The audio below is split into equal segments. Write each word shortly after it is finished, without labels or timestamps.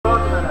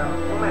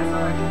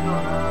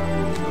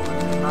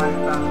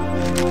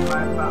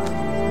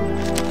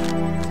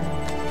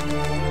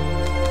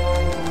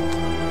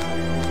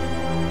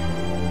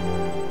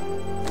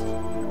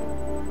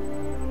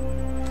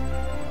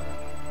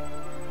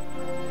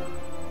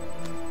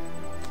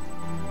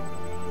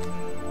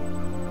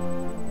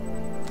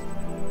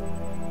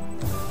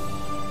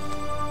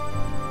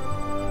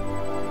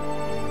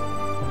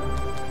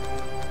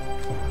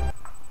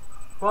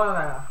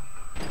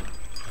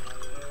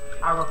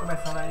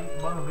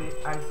aí, vamos ver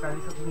a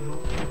escalista do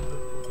jogo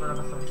de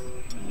programações.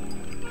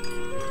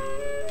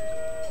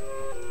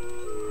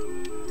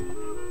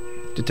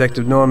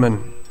 Detective Norman,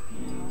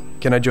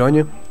 can I join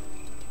you?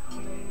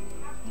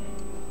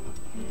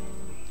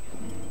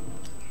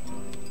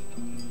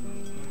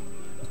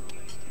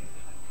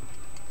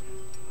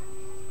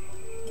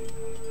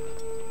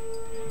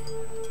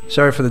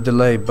 Sorry for the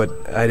delay, but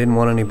I didn't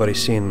want anybody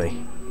seeing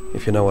me,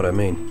 if you know what I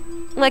mean.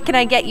 What can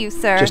I get you,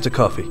 sir? Just a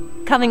coffee.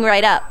 Coming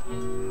right up.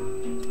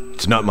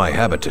 It's not my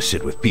habit to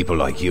sit with people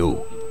like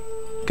you.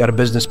 Got a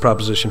business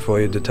proposition for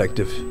you,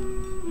 Detective.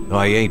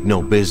 I ain't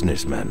no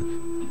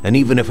businessman. And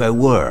even if I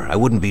were, I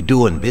wouldn't be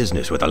doing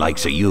business with the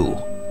likes of you.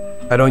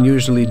 I don't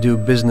usually do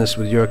business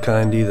with your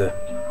kind either.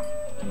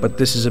 But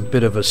this is a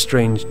bit of a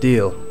strange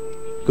deal.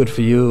 Good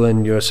for you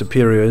and your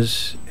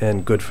superiors,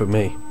 and good for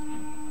me.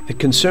 It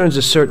concerns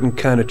a certain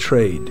kind of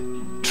trade.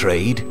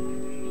 Trade?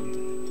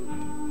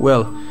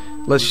 Well,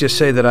 let's just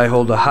say that I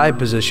hold a high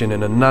position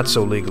in a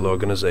not-so-legal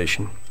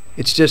organization.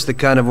 It's just the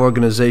kind of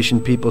organization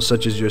people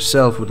such as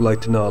yourself would like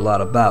to know a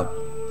lot about.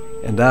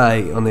 And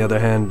I, on the other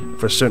hand,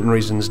 for certain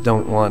reasons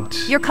don't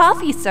want... Your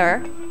coffee,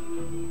 sir.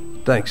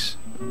 Thanks.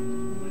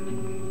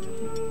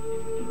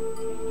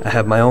 I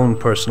have my own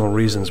personal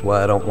reasons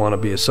why I don't want to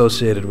be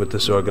associated with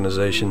this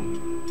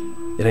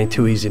organization. It ain't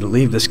too easy to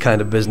leave this kind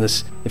of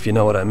business, if you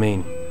know what I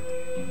mean.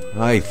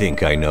 I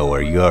think I know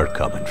where you're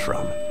coming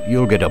from.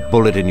 You'll get a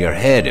bullet in your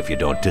head if you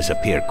don't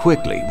disappear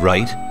quickly,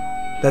 right?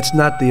 That's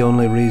not the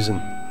only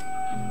reason.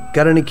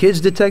 Got any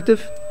kids,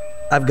 Detective?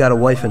 I've got a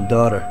wife and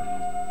daughter.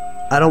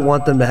 I don't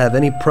want them to have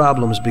any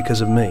problems because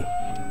of me.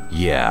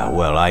 Yeah,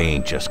 well, I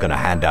ain't just gonna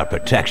hand out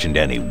protection to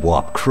any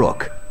wop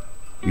crook.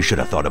 You should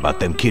have thought about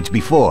them kids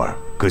before,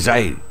 'cause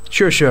I...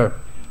 Sure.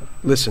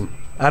 Listen,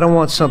 I don't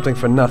want something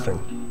for nothing.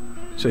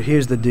 So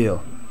here's the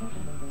deal.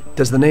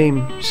 Does the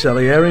name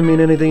Salieri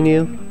mean anything to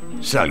you?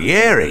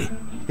 Salieri?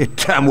 It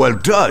damn well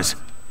does.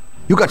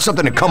 You got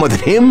something in common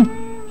with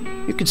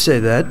him? You could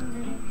say that.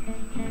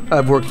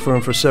 I've worked for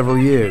him for several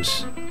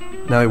years.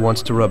 Now he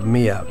wants to rub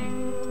me out.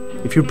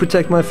 If you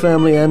protect my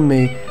family and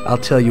me, I'll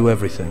tell you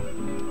everything.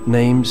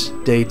 Names,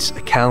 dates,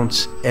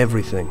 accounts,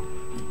 everything.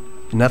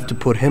 Enough to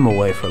put him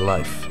away for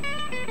life.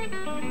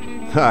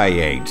 I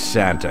ain't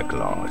Santa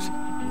Claus.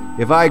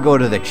 If I go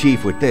to the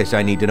chief with this,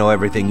 I need to know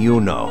everything you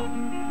know.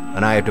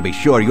 And I have to be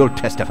sure you'll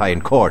testify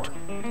in court.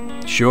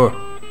 Sure.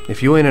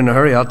 If you ain't in a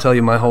hurry, I'll tell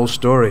you my whole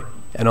story.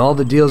 And all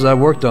the deals I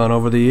worked on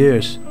over the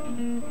years.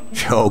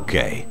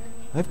 Okay.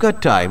 I've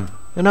got time,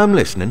 and I'm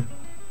listening.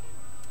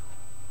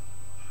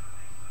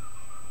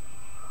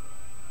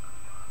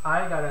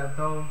 Aí galera,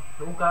 então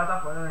o cara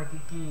tá falando aqui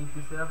que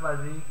precisa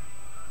fazer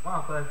uma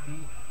coisa aqui,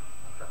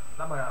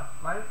 trabalhar.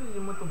 Mas eu entendi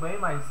muito bem,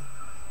 mas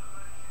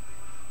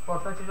o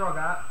importante é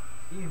jogar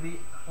e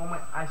ver como é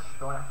a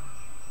história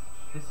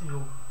desse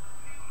jogo.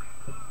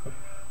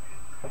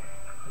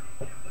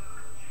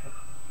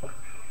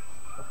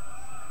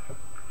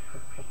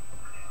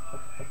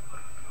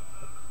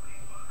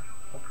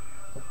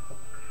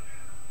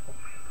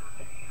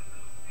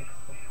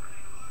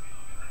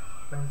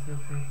 Vai ser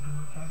feito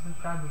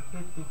do que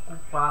tipo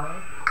 40.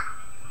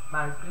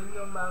 Mas quem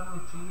deu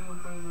bagutinho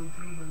foi o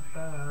tio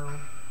então.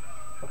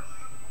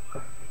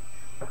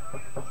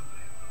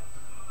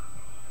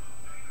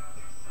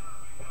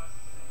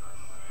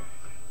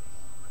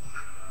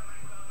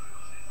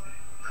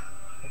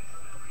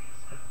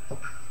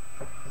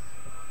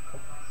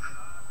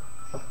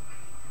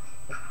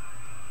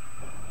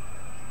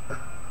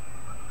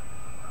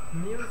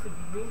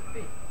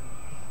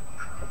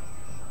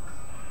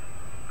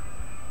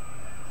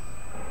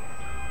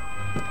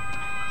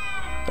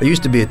 I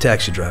used to be a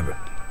taxi driver.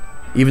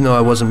 Even though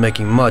I wasn't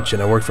making much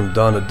and I worked from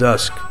dawn to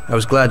dusk, I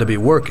was glad to be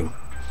working.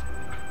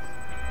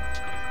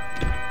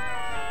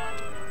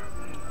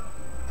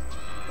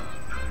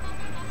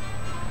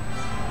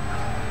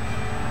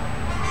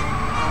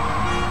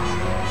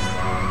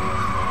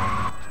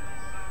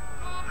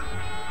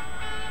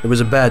 It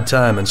was a bad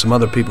time and some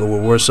other people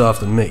were worse off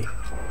than me.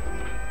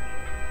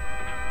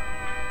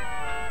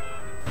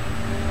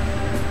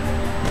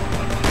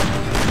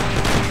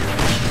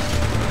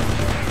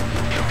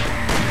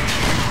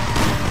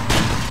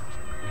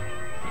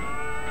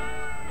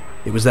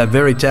 It was that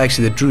very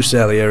taxi that drew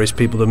Salieri's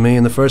people to me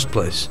in the first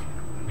place.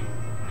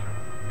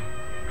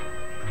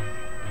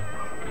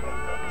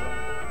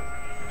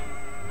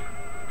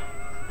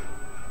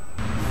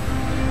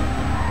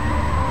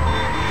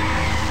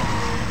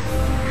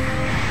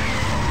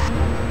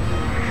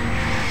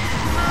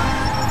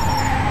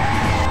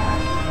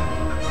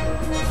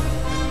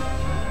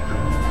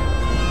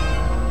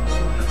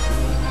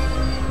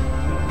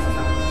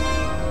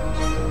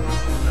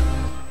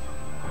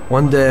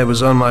 One day I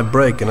was on my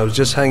break and I was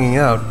just hanging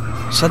out.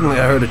 Suddenly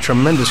I heard a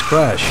tremendous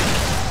crash.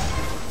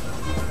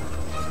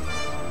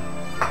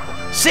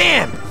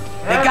 Sam!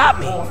 They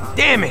got me!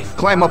 Damn it!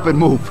 Climb up and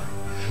move.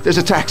 There's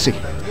a taxi.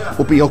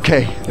 We'll be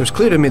okay. It was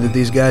clear to me that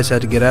these guys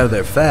had to get out of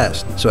there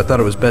fast, so I thought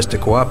it was best to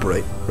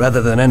cooperate,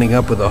 rather than ending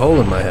up with a hole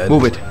in my head.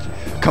 Move it.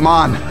 Come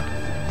on.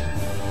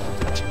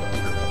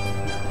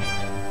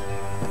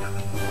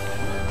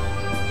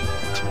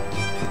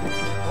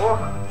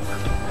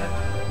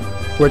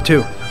 porra. Where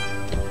to?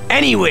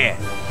 Anywhere.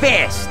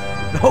 Fast.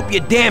 I hope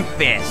you're damn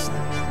fast.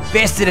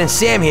 Faster than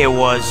Sam here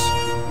was.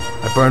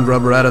 I burned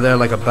rubber out of there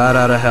like a bat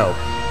out of hell.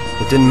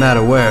 It didn't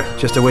matter where,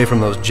 just away from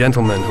those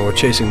gentlemen who were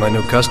chasing my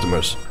new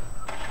customers.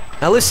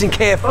 Now listen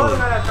carefully.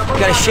 We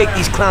gotta shake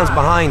these clowns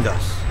behind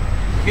us.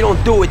 If you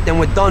don't do it, then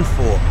we're done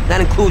for.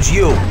 That includes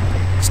you.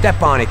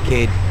 Step on it,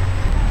 kid.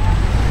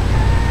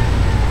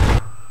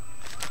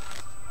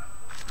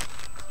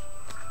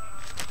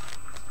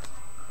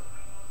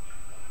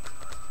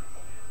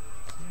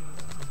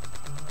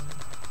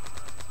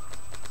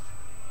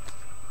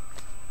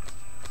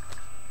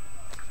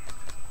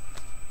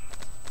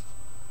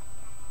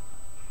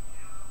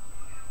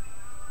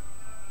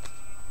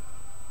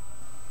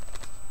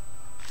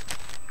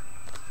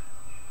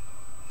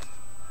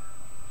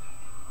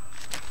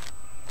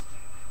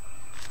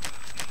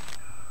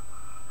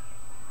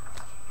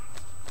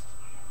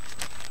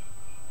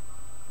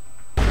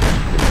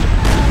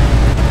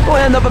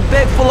 Gonna end up a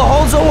bag full of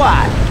holes or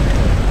what?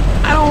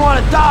 I don't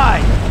wanna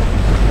die!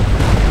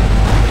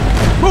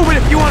 Move it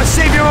if you wanna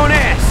save your own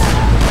ass!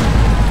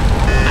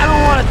 I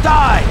don't wanna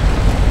die!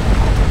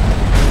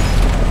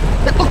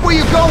 Hey, look where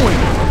you're going!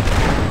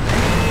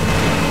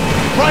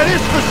 Try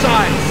this for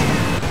size!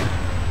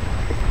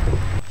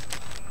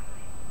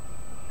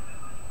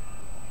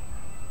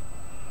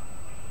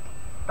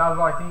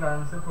 Travou aqui, galera.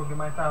 Não sei porquê,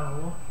 mas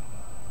travou.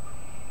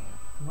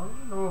 Vamos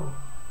de novo.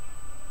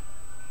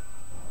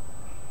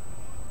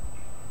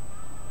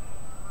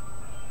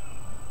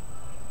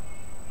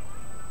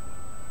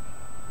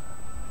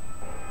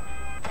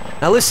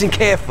 Now listen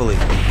carefully.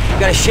 We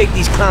gotta shake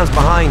these clowns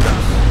behind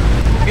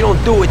us. If you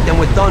don't do it, then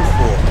we're done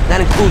for.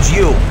 That includes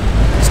you.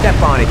 Step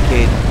on it,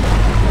 kid.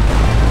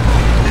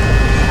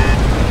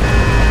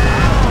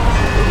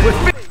 We're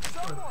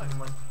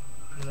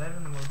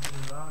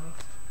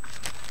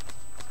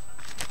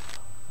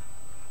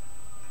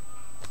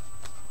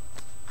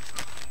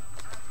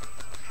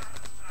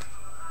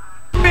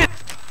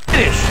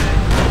finished.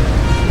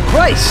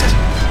 Christ!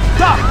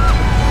 Stop!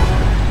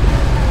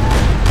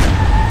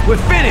 We're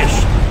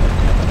finished.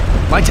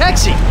 My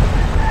taxi!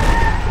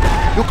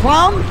 You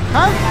clown?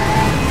 Huh?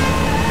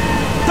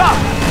 Stop!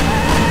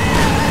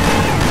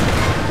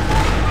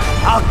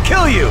 I'll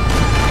kill you!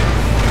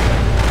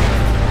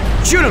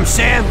 Shoot him,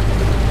 Sam!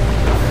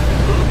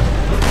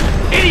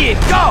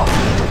 Idiot, go!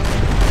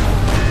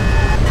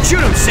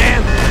 Shoot him,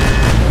 Sam!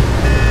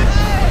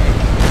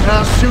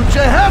 I'll shoot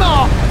your head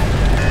off!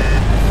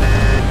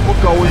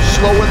 We're going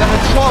slower than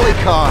a trolley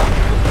car.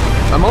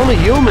 I'm only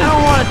human. I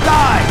don't want to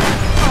die!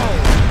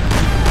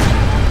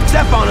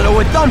 Step on it or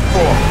we're done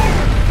for!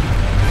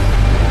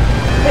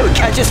 They would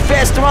catch us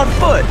faster on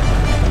foot!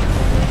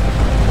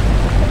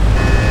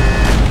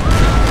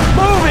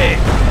 Move it!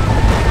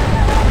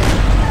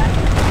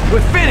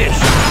 We're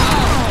finished!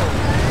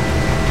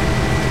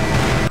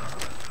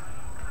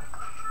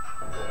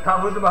 Tá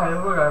muito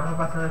barulho, galera. Vamos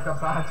passando essa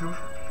parte.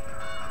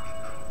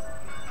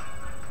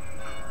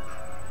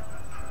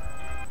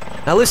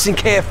 Now listen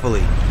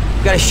carefully.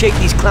 We gotta shake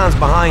these clowns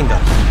behind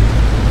us.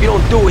 If you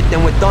don't do it,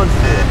 then we're done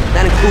for.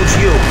 That includes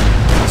you.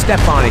 Step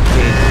on it,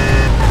 kid.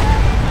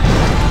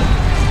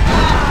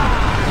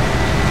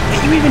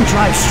 Can you even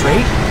drive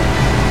straight?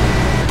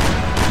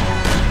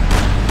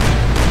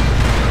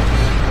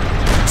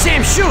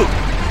 Sam, shoot!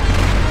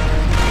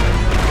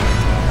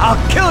 I'll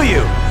kill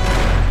you!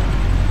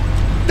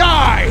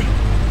 Die!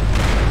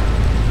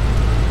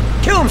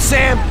 Kill him,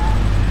 Sam!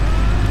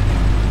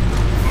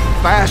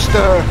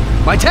 Faster!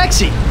 My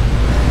taxi!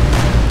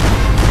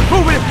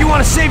 Move it if you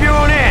want to save your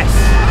own ass!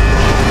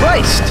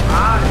 Christ!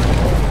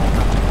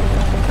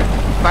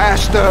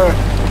 Faster!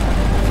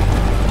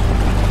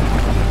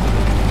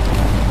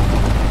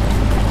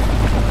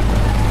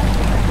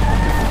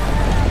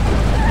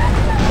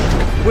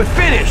 We're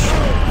finished!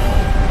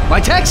 My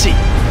taxi!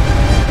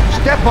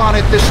 Step on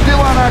it, they're still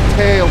on our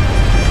tail.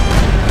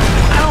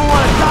 I don't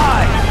want to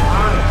die!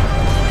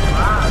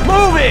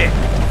 Move it!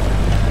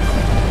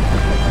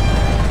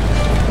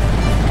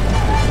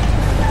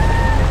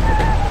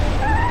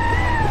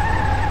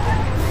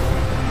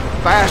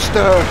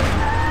 Faster!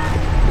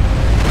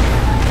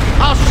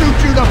 I'll shoot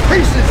you to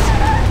pieces!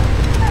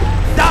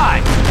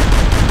 Die!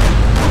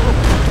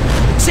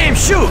 Sam,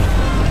 shoot!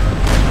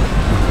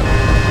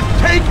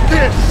 Take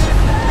this!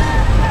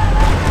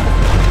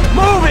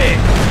 Move it!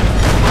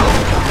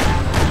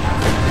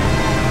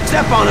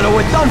 Step on it or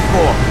we're done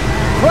for!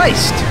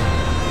 Christ!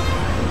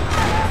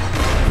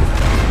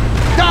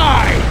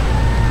 Die!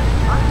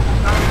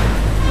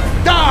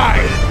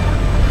 Die!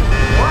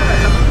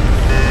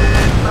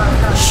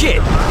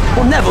 Shit!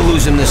 We'll never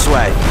lose him this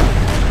way!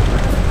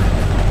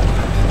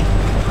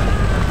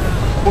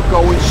 We're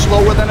going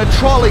slower than a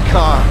trolley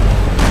car.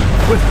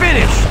 We're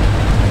finished!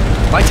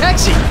 My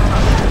taxi!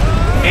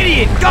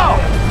 Idiot, go!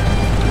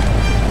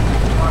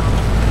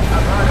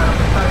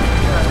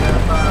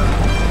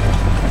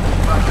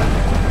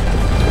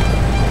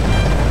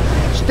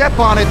 Step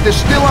on it, they're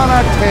still on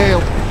our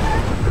tail.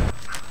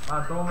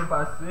 Matou meu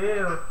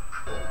parceiro.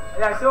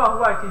 Ele achou uma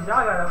rua aqui já,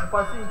 galera. Eu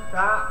posso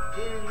entrar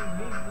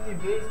e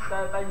ver se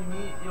tá de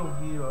mim eu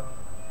vi, ó.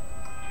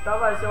 Então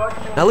vai ser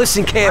ótimo. Now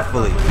listen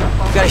carefully.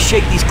 We gotta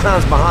shake these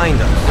clowns behind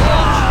us.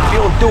 If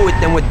you don't do it,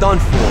 then we're done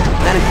for.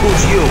 That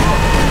includes you.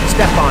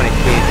 Step on it,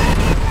 kid.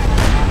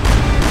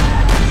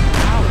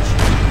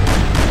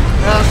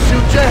 I'll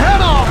shoot your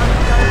head off!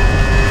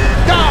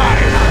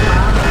 Die!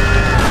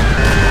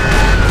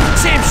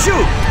 Sam,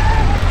 shoot!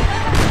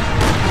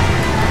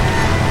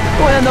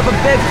 We'll end up a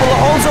bed full of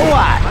holes or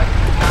what?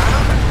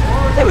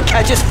 They would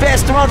catch us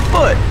faster on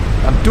foot.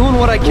 I'm doing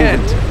what I can.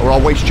 Or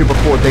I'll waste you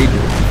before they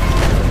do.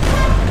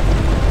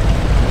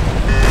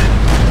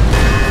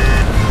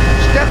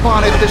 Step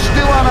on it, they're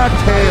still on our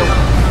tail.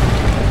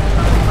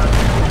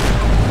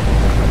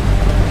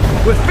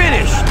 We're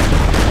finished.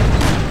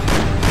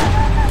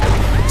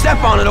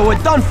 Step on it or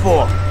we're done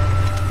for.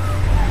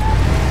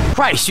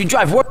 Christ, you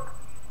drive work.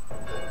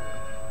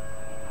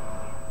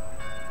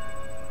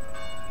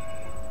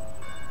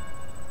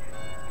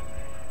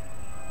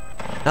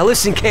 Now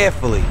listen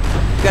carefully.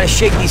 We gotta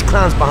shake these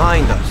clowns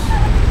behind us.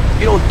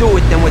 If you don't do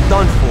it, then we're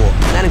done for.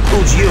 That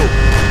includes you.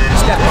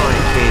 Step on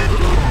it, kid.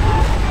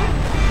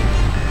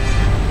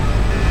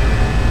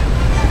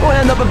 We'll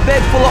end up a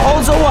bed full of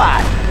holes or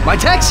what? My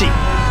taxi!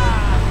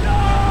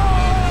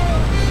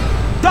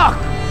 Duck!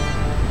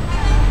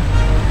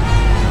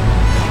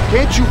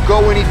 Can't you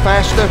go any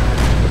faster?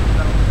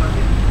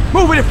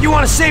 Move it if you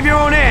want to save your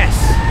own ass!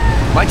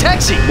 My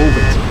taxi! Move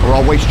it, or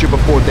I'll waste you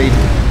before they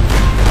do.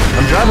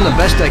 I'm driving the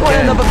best I We'll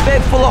end can. up a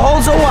bed full of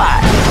holes or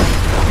what?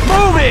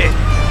 Move it!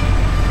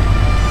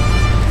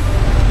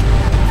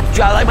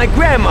 Drive like my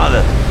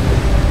grandmother.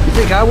 You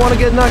think I want to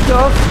get knocked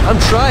off? I'm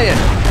trying.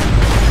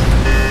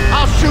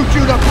 I'll shoot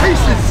you to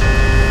pieces!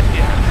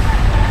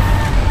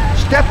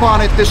 Step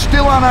on it, they're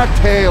still on our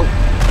tail.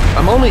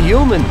 I'm only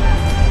human.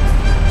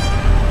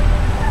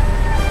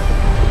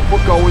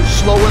 We're going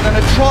slower than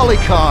a trolley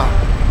car.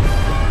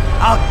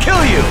 I'll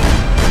kill you!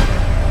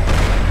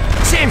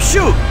 Sam,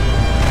 shoot!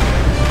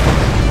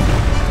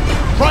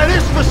 Try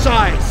this for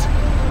size!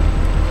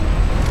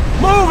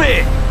 Move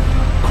it!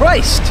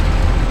 Christ!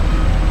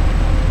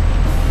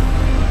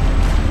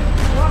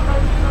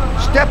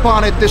 Step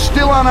on it, they're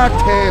still on our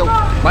tail.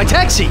 My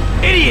taxi!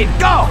 Idiot,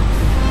 go!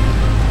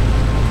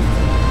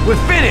 We're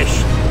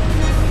finished.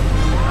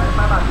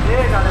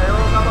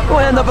 We'll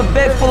end up a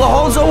bed full of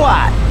holes or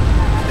what?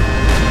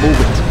 Move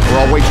it, or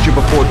I'll waste you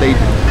before they do.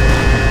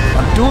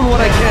 I'm doing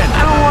what I can.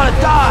 I don't want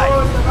to die!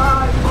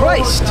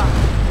 Christ!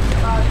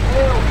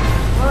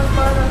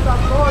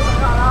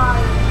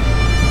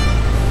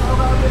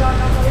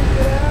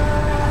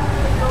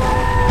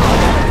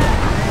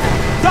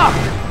 Duck!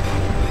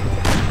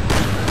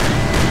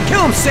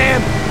 Kill him,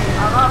 Sam!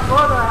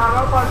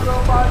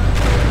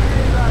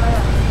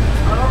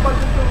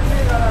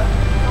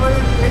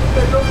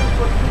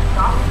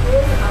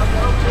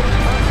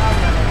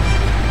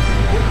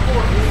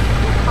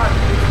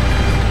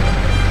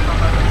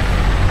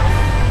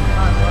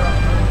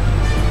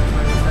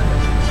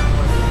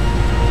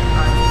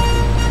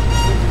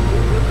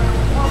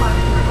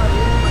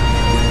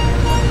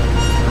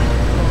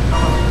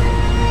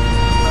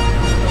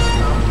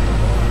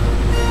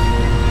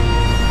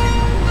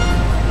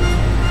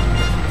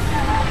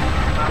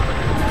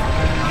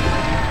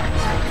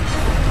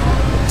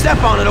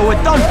 Step on it or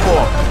we're done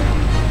for!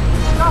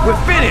 We're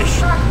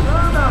finished!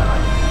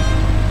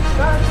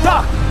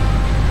 Duck!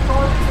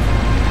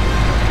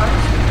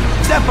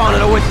 Step on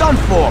it or we're done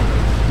for!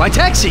 My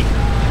taxi!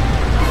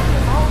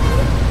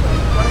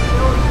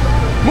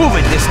 Move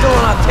it, they're still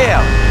on our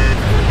tail!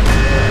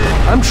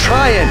 I'm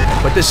trying,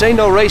 but this ain't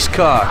no race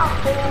car.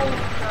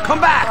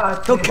 Come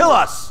back! He'll kill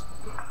us!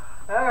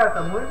 É, cara,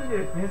 tá muito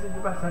difícil de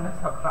passar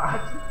nessa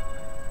parte.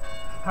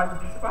 Tá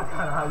difícil pra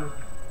caralho.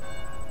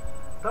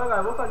 Então,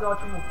 galera, vou fazer um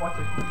ótimo corte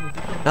aqui.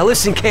 Now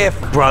listen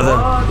carefully, brother.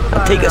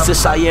 Now take us to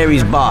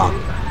Sayeri's bar.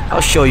 I'll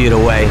show you the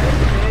way.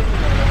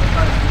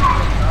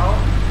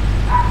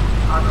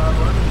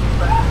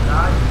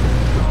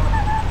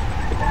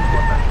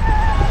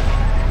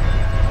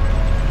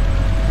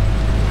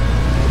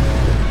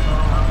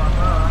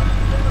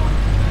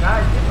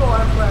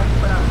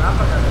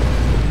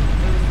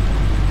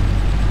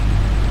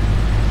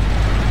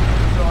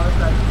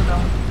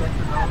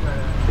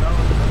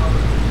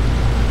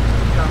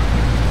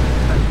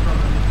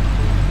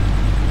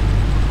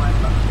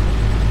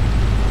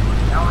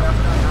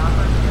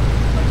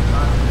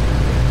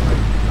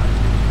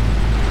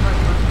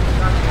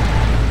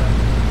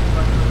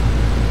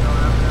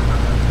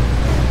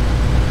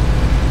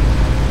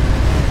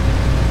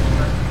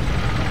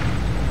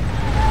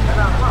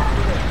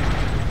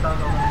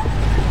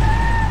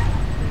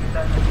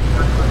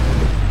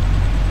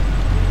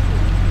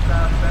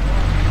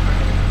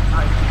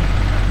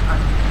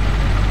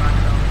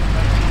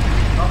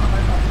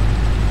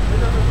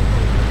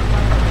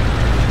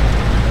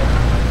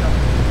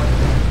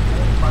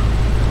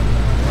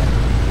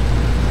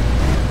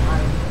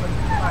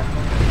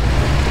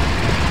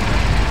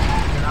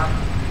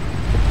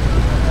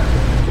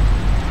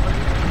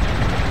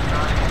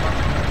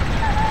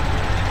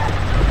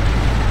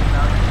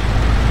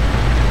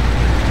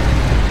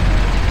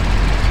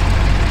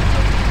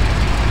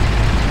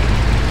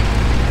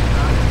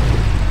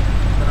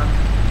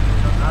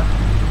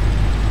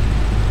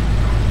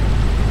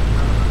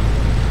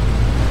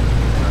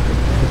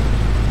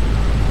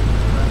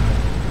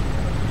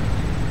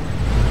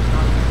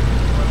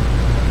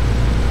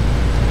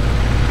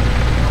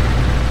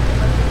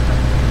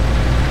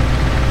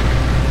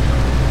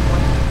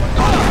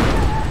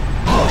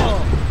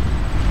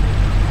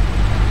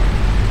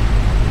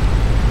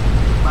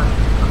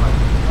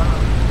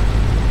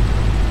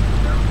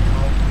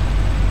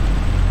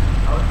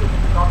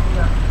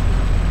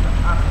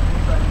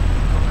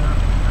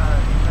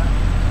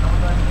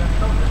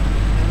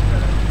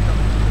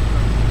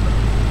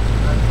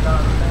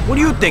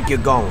 do you think you're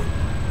going?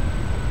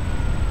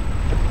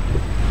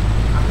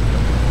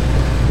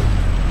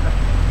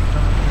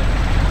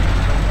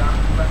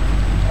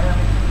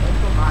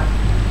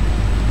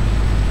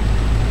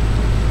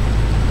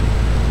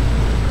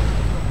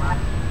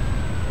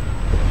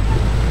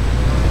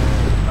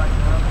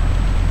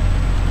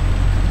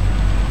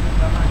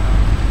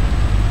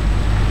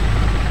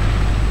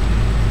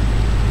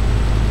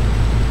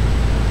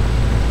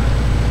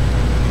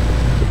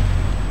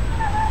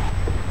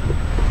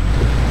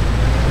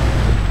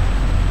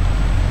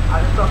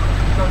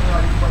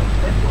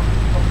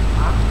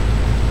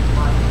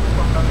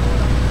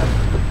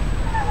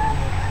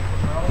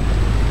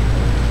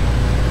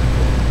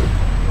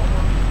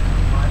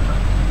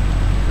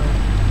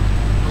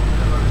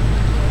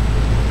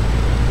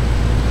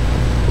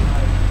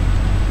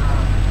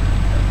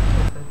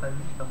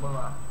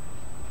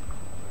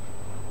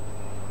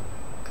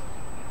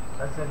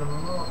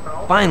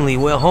 Finally,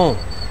 we're home.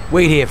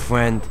 Wait here,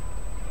 friend.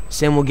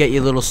 Sam will get you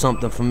a little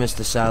something from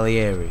Mr.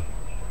 Salieri.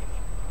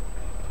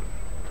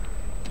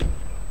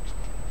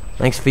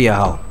 Thanks for your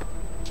help.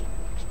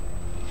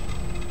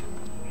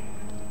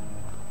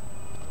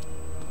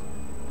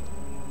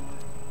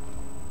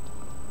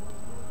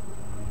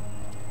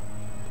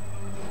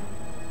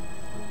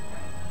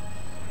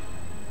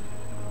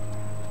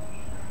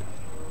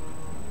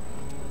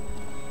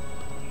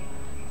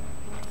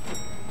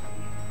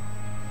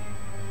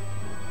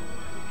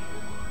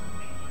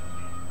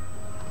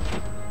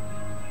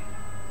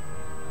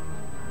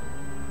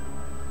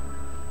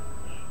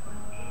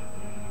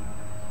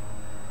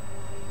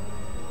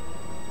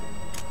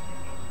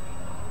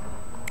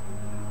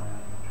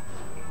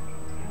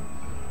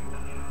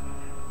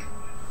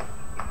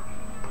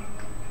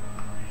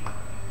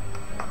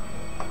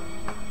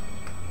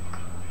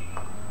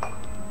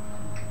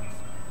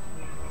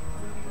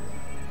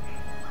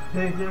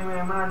 Desde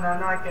me manda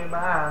na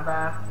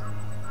quebrada.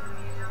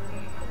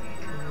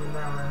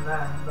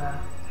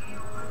 Nada.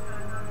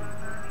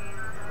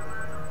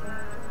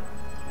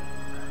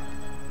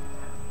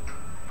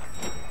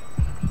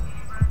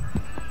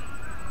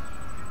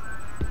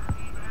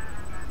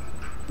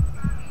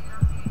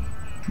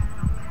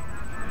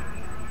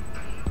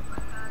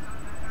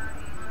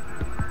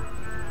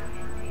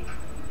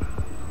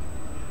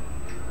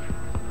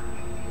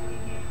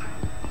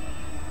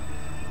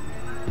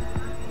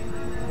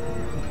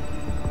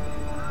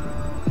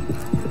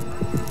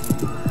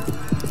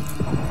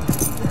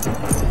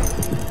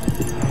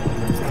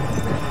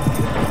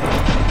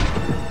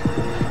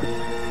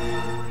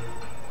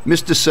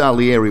 Mr.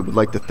 Salieri would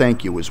like to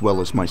thank you as well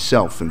as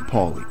myself and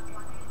Paulie.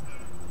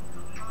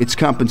 It's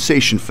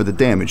compensation for the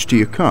damage to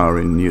your car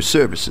and your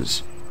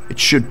services. It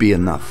should be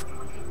enough.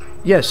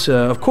 Yes,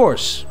 of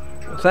course.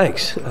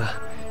 Thanks.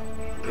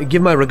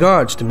 Give my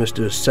regards to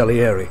Mr.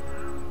 Salieri.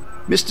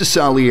 Mr.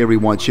 Salieri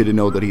wants you to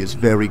know that he is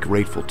very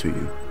grateful to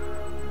you.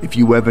 If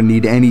you ever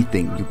need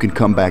anything, you can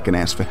come back and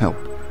ask for help,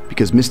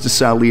 because Mr.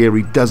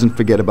 Salieri doesn't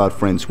forget about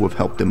friends who have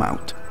helped him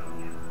out.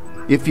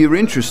 If you're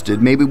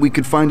interested, maybe we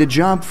could find a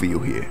job for you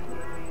here,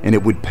 and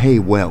it would pay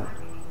well.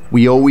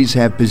 We always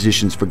have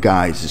positions for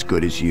guys as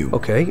good as you.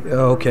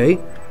 Okay.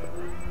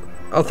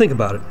 I'll think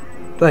about it.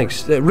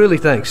 Thanks, really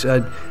thanks.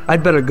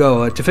 I'd better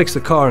go to fix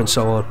the car and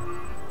so on.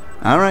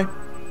 All right,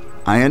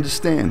 I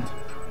understand.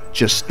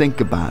 Just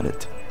think about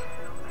it.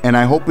 And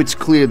I hope it's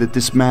clear that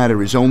this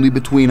matter is only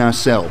between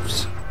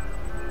ourselves.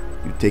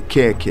 You take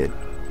care, kid.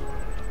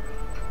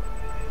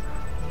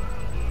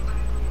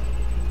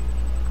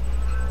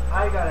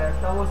 Aí galera,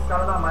 então os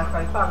caras da mágica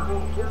aí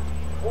pagou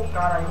o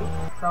cara aí,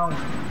 são o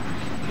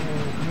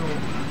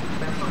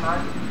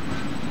personagem,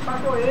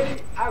 pagou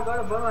ele,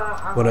 agora vamos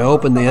lá. When I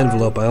opened the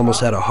envelope, I almost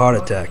had a heart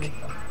attack.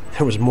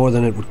 There was more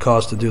than it would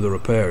cost to do the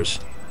repairs.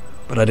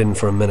 But I didn't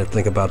for a minute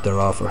think about their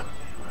offer.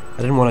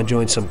 I didn't want to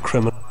join some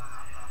criminal.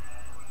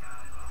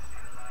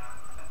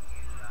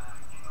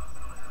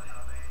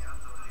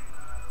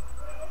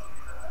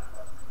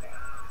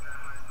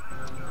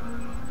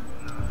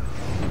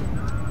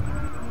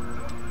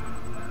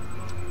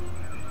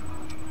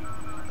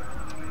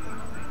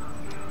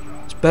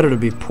 Better to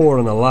be poor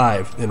and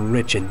alive than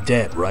rich and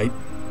dead, right?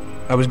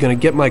 I was gonna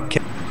get my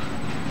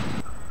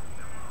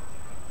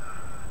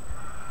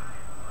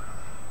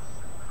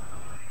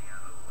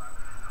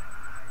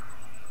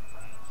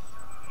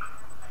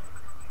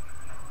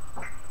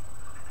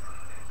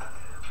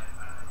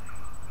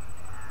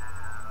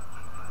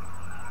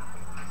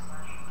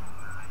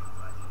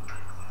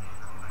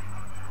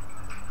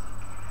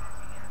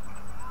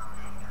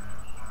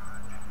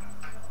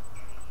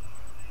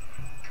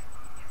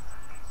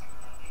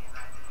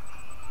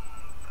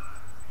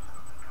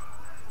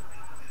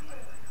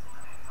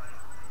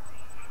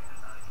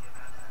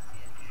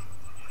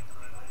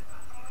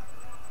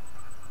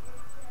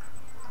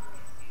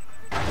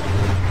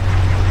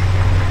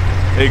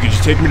Hey, could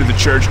you take me to the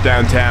church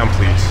downtown,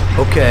 please?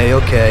 Okay.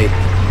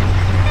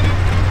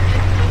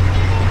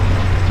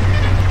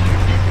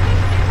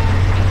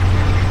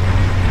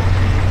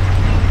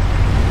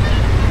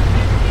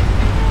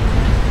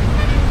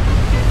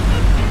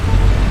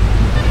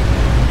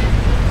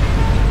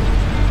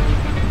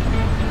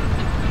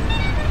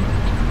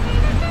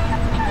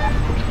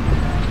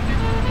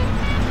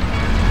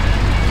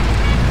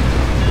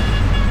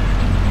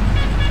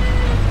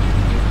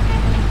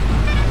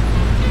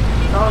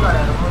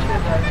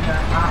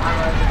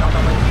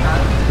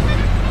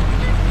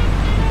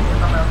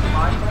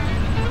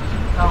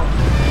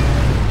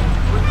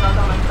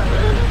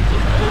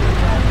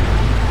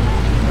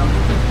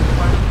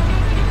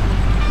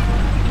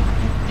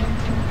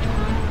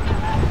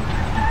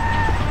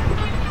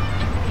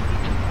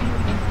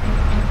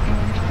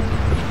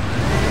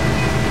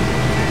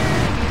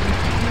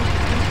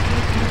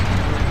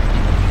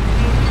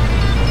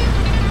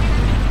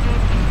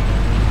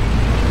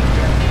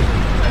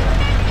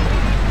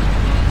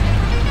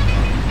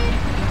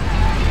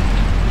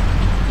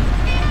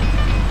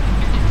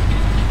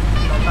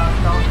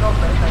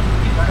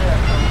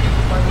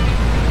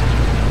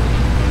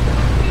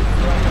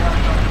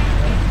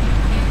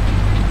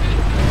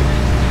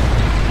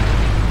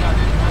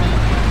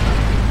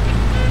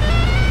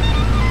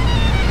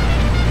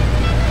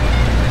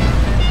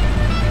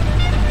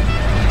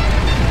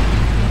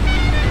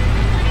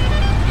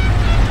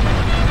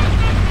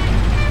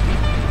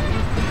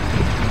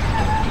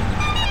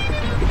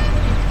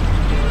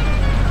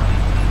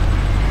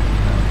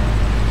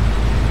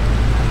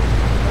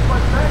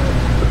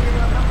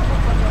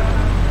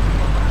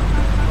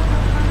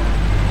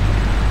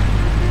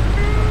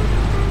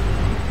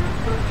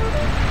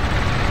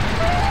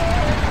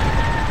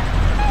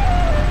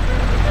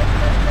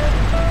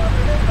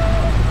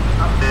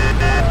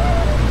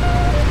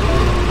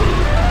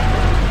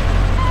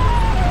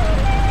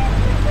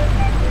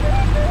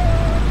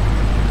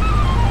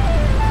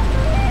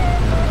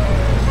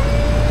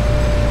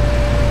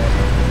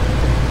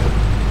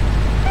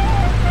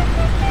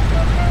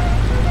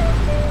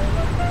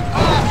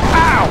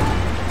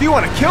 Do you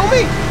want to kill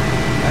me?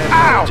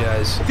 I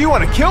apologize. Do you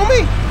want to kill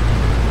me?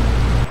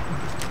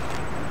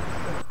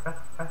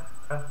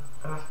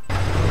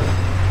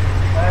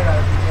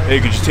 Hey,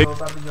 could you take... Vou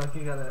voltar rapidinho aqui,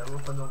 galera. Eu vou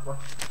fazer um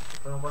corte.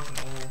 Vou fazer um corte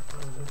novo.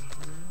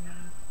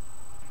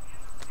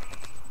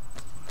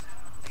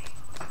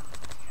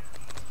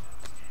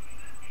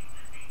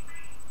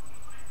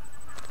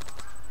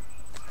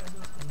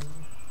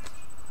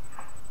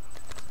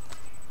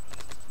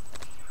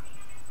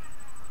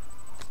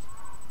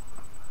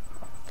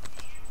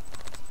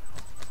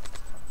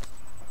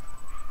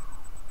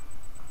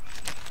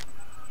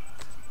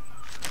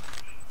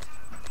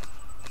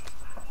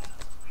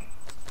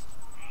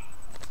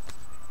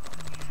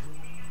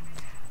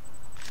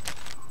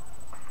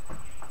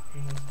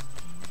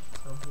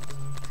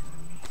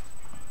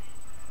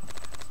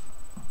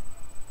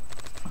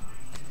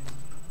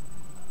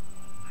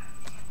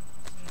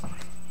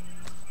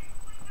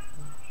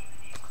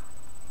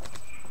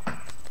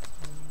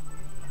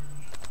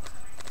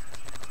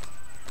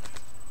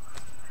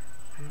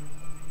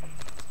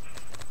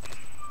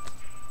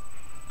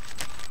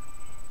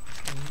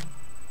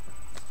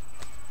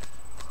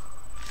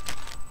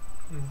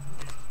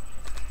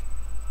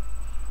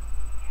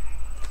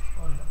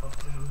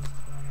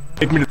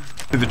 Take me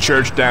to the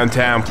church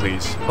downtown,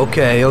 please.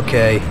 Okay,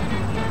 okay.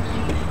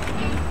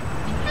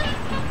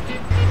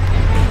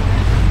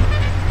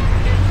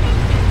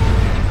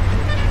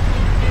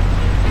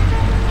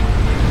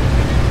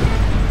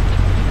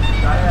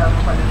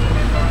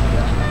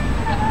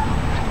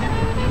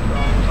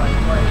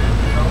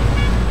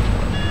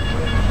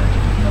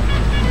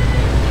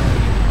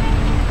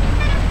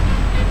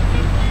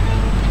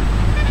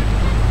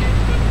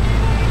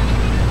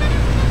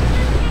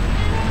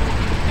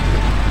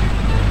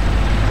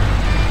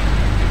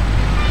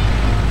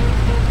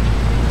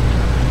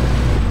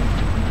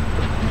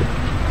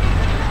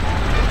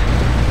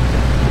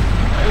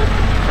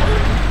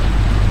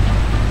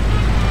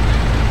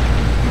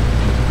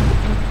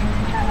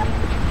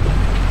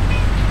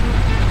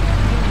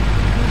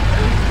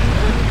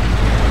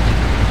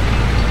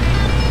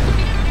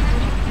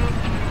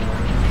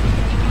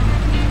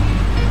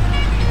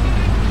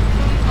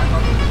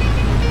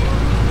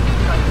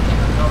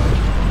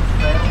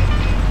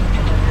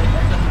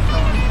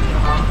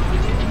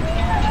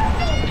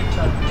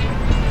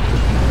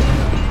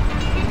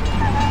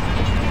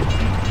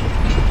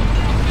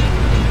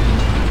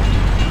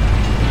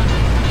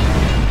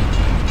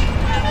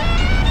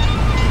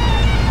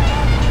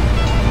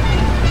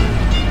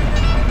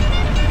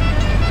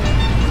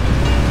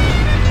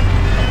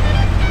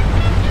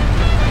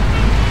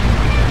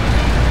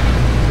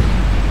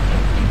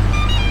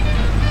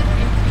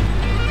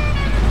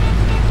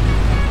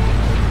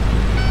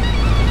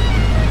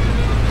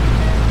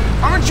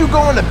 Aren't you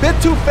going a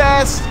bit too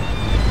fast?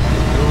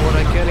 Doing what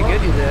I can to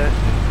get you there.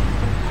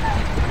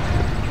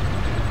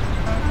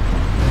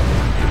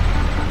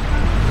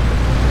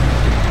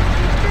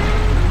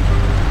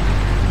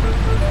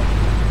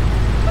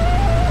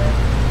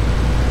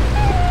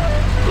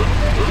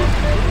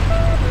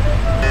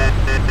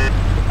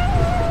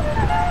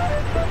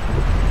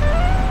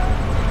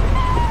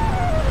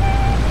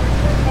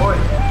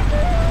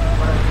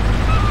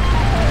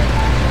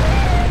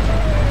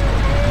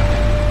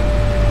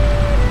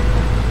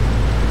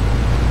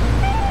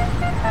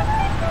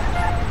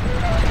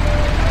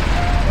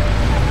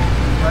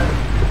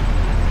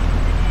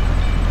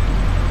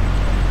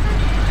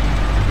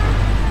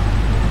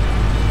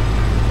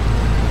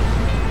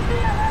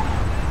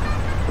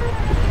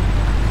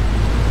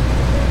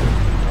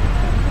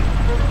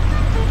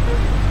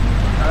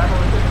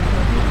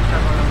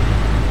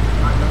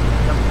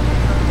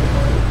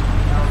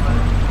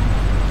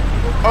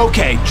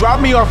 Okay,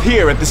 drop me off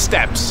here at the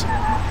steps.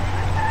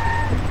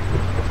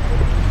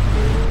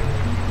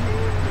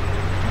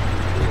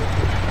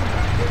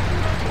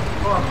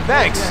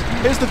 Thanks.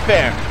 Here's the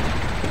fare.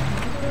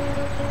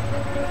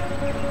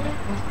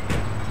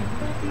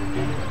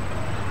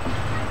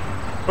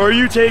 Are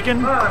you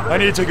taken? I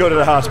need to go to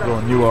the hospital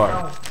and you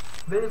are.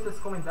 Deixe seus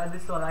comentários,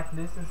 deixe seu like,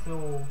 deixe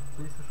seu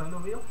inscrição no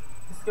vídeo,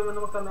 se inscreva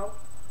no meu canal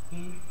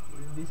e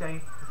deixe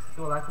aí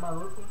seu like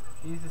maluco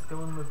e se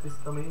inscreva no meu Face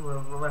também,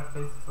 vai ficar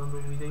a descrição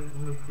do vídeo aí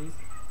no meu Face.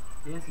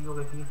 E esse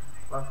jogo aqui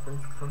vai ficar a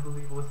descrição do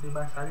vídeo pra vocês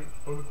baixarem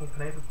todo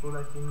completo, todo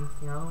aqui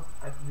iniciando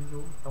aqui do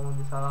jogo. Então vou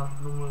deixar lá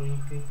no meu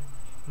link,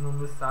 no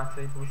meu site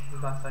aí pra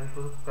vocês baixarem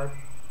todo completo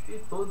e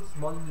todos os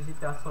modos de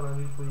GTA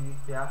Solano, inclusive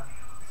GTA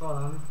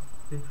Solano,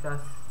 GTA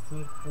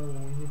 5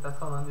 e GTA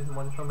Solano, os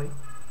modos também.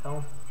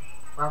 Então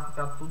vai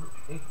ficar tudo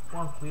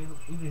tranquilo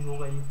e de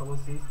jogo aí pra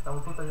vocês. Então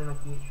eu tô trazendo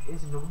aqui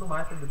esse jogo do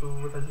Mafia, depois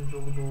eu vou trazer o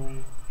jogo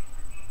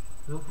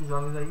dos outros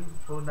jogos aí,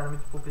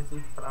 provavelmente pro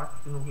PC fraco,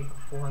 que não vem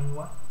porra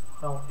nenhuma.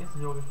 Então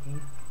esse jogo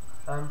aqui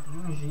tá de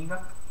 1 GB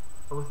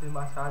pra vocês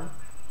baixarem.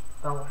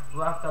 Então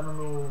vai ficar no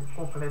meu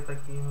completo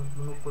aqui,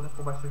 no meu código que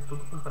eu baixei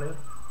tudo completo.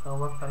 Então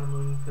vai ficar no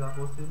meu link lá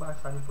pra vocês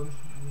baixarem todos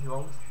os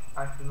jogos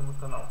aqui no meu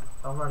canal.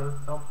 Então valeu,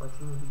 então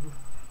pode no vídeo.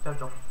 Tchau,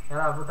 tchau.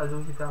 Ela vou trazer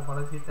o GTA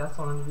agora, GTA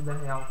Solano vida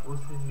real.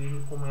 Vocês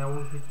viram como é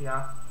o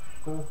GTA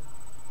com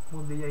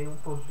mudei aí um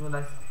pouquinho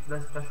das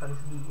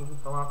especialistas do jogo,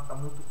 então tá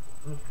muito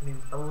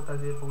incrível. Então vou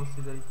trazer pra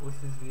vocês aí, pra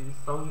vocês verem.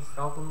 Só o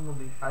salto eu não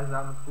mudei, as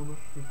armas tudo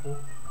ficou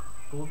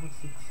todo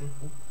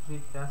 5.5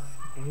 GTA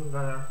 5, viu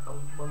galera? Então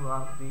vamos lá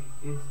ver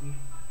esse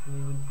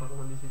nível de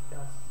programa de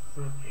GTA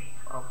 5.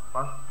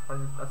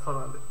 Fazer a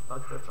sonora. Tchau,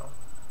 tchau.